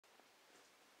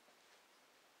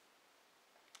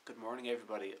Good morning,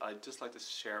 everybody. I'd just like to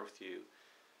share with you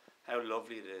how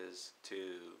lovely it is to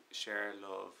share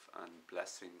love and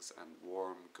blessings and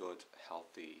warm, good,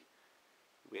 healthy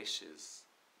wishes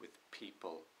with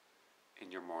people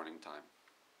in your morning time.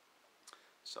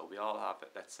 So we all have,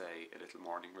 let's say, a little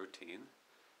morning routine,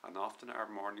 and often our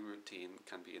morning routine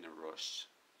can be in a rush,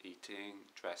 eating,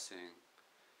 dressing,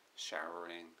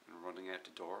 showering, and running out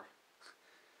the door.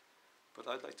 But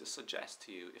I'd like to suggest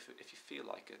to you, if you feel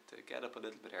like it, to get up a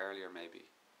little bit earlier maybe,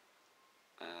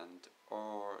 and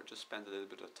or just spend a little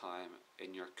bit of time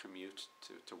in your commute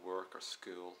to work or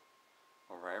school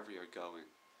or wherever you're going,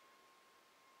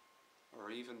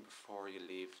 or even before you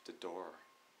leave the door.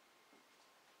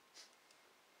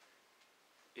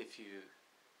 If you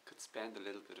could spend a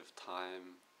little bit of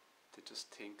time to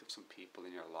just think of some people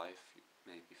in your life,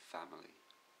 maybe family,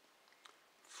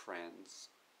 friends,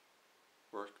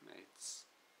 workmates,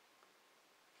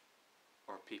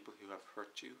 or people who have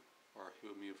hurt you or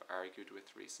whom you've argued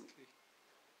with recently.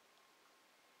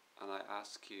 And I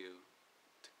ask you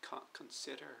to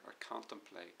consider or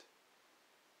contemplate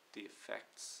the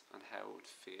effects and how it would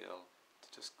feel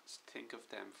to just think of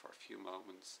them for a few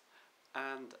moments,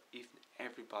 and even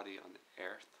everybody on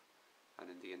Earth and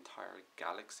in the entire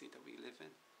galaxy that we live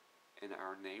in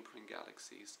our neighbouring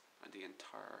galaxies, and the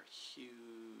entire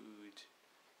huge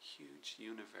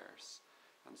universe,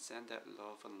 and send out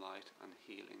love and light and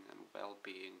healing and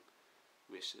well-being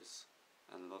wishes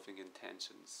and loving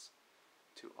intentions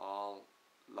to all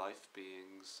life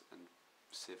beings and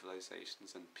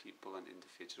civilizations and people and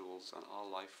individuals and all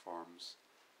life forms,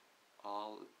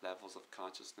 all levels of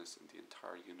consciousness in the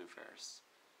entire universe.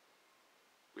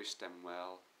 Wish them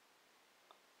well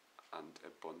and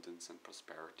abundance and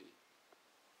prosperity.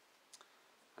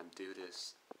 And do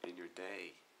this in your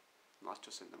day, not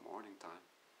just in the morning time,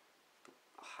 but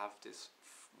have this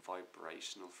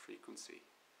vibrational frequency,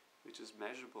 which is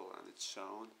measurable, and it's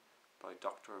shown by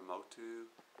Dr. Emotu,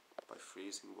 by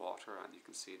freezing water, and you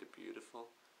can see the beautiful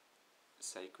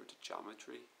sacred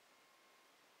geometry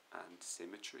and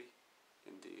symmetry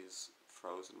in these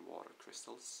frozen water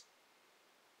crystals.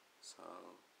 So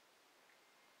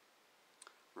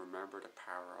remember the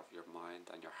power of your mind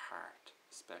and your heart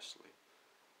especially,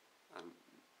 and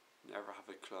never have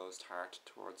a closed heart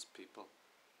towards people,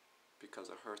 because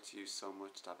it hurts you so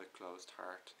much to have a closed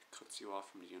heart. It cuts you off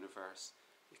from the universe,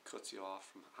 it cuts you off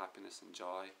from happiness and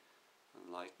joy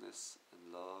and lightness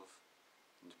and love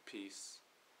and peace.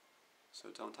 So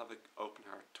don't have an open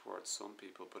heart towards some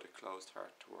people but a closed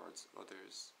heart towards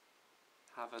others.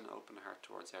 Have an open heart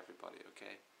towards everybody,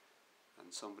 okay?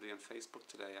 And somebody on Facebook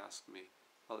today asked me,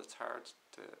 well, it's hard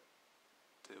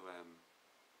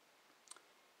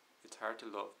to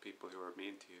love people who are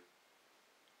mean to you.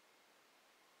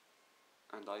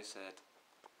 And I said,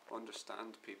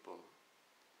 understand people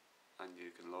and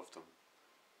you can love them.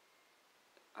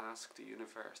 Ask the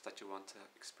universe that you want to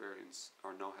experience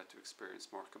or know how to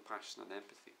experience more compassion and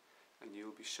empathy, and you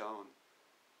will be shown.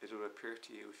 It will appear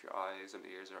to you if your eyes and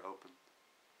ears are open.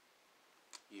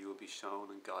 You will be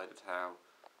shown and guided how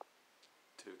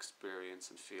to experience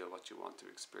and feel what you want to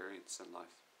experience in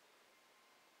life.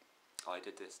 I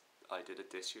did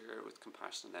it this year with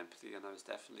compassion and empathy, and I was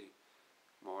definitely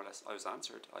more or less, I was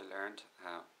answered. I learned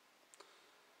how.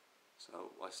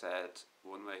 So I said,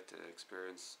 one way to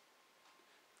experience,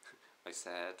 I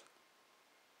said,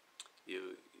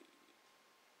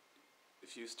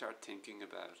 if you start thinking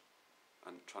about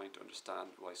and trying to understand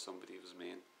why somebody was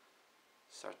mean,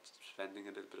 start spending a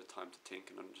little bit of time to think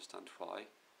and understand why,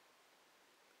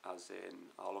 as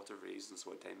in all of the reasons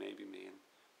why they may be mean,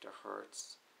 their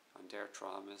hurts and their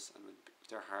traumas and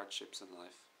their hardships in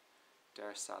life,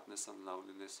 their sadness and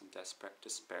loneliness and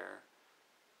despair.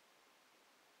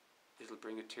 It'll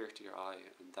bring a tear to your eye,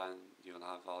 and then you'll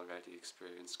have already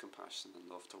experienced compassion and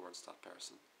love towards that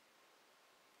person.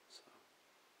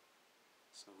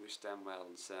 So wish them well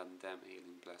and send them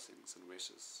healing blessings and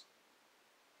wishes.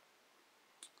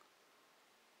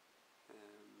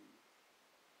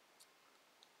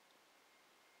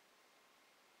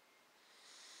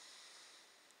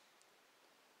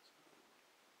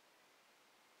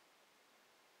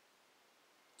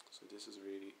 So this is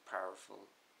really powerful,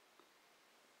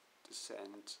 to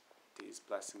send these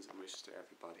blessings and wishes to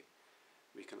everybody.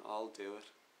 We can all do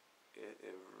it.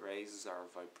 It raises our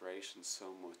vibration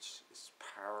so much. It's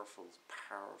powerful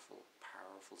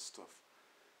stuff.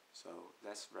 So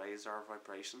let's raise our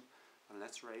vibration, and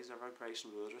let's raise our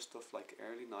vibration with other stuff like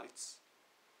early nights.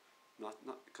 Not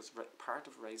because part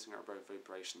of raising our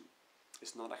vibration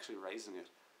is not actually raising it,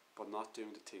 but not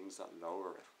doing the things that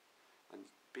lower it. And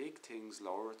big things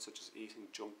lower it, such as eating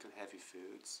junk and heavy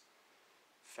foods,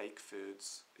 fake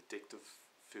foods, addictive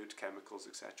food chemicals,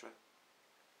 etc.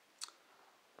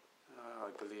 I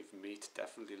believe meat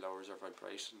definitely lowers our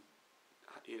vibration.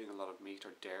 Eating a lot of meat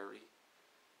or dairy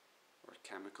or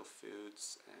chemical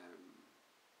foods,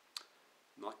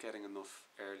 not getting enough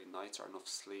early nights or enough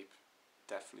sleep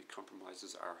definitely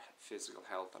compromises our physical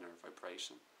health and our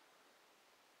vibration.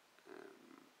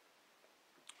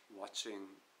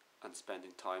 Watching and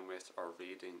spending time with or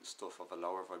reading stuff of a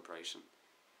lower vibration,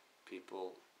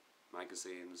 people,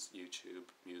 magazines,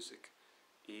 YouTube, music,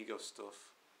 ego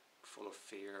stuff full of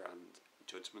fear and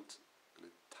judgment and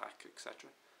attack, etc.,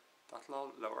 that'll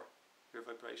all lower your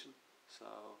vibration. So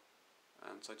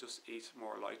just eat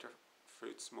more lighter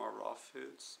fruits, more raw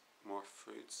foods,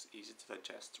 easy to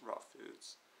digest raw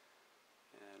foods,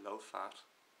 low fat,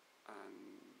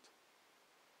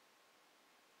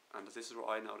 and this is where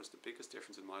I noticed the biggest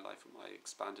difference in my life with my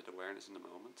expanded awareness in the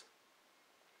moment,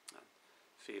 and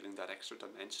feeling that extra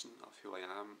dimension of who I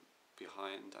am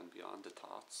behind and beyond the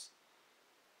thoughts.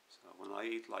 So when I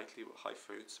eat lightly with high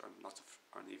fruits or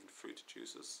even fruit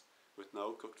juices with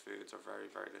no cooked foods or very,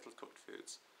 very little cooked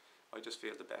foods, I just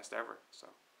feel the best ever. So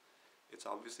it's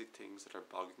obviously things that are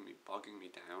bogging me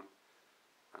down,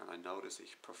 and I notice a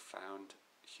profound,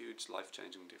 huge,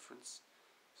 life-changing difference.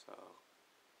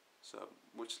 So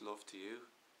much love to you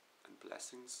and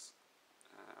blessings.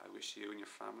 I wish you and your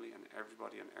family and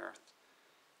everybody on earth,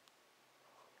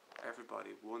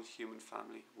 everybody, one human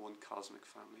family, one cosmic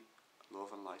family,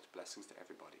 love and light, blessings to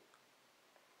everybody.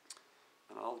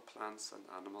 And all the plants and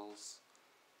animals,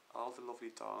 all the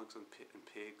lovely dogs and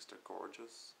pigs, they're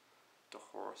gorgeous. The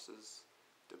horses,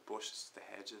 the bushes, the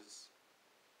hedges,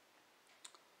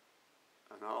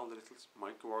 and all the little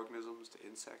microorganisms, the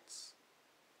insects,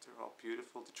 they're all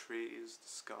beautiful. The trees, the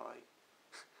sky,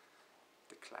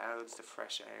 the clouds, the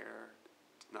fresh air,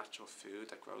 the natural food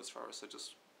that grows for us. So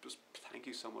just thank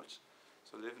you so much.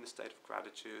 So live in a state of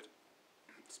gratitude,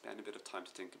 spend a bit of time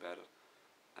to think about it,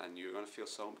 and you're going to feel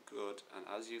so good. And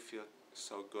as you feel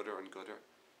so gooder and gooder,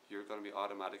 you're going to be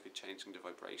automatically changing the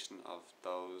vibration of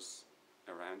those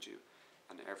around you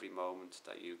and every moment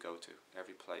that you go to,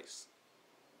 every place.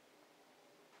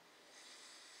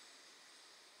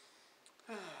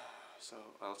 So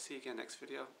I'll see you again next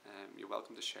video. You're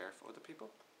welcome to share for other people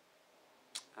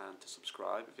and to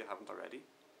subscribe if you haven't already.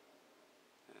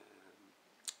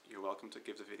 You're welcome to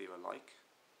give the video a like.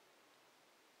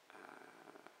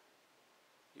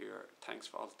 Thanks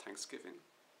for all the Thanksgiving.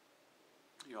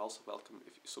 You're also welcome.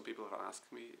 If some people have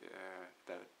asked me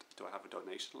about, do I have a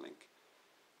donation link?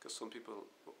 Because some people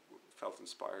felt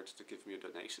inspired to give me a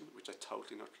donation, which I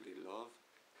totally not really love.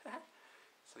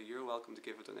 So you're welcome to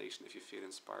give a donation if you feel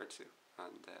inspired to.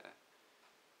 And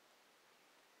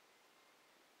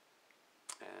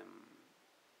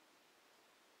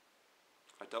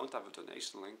I don't have a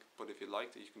donation link, but if you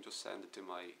like that, you can just send it to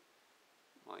my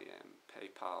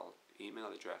PayPal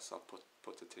email address. I'll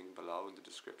put the thing below in the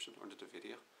description under the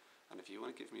video. And if you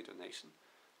want to give me a donation,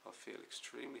 I'll feel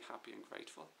extremely happy and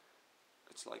grateful.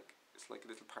 It's like a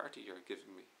little party you're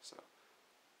giving me. So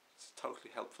it's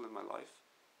totally helpful in my life,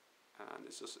 and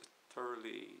it's just a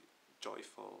thoroughly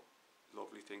joyful,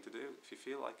 lovely thing to do if you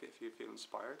feel like it, if you feel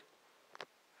inspired.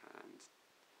 And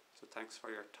so thanks for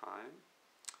your time,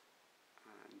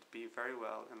 and be very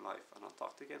well in life, and I'll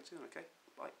talk to you again soon. Okay,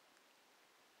 bye.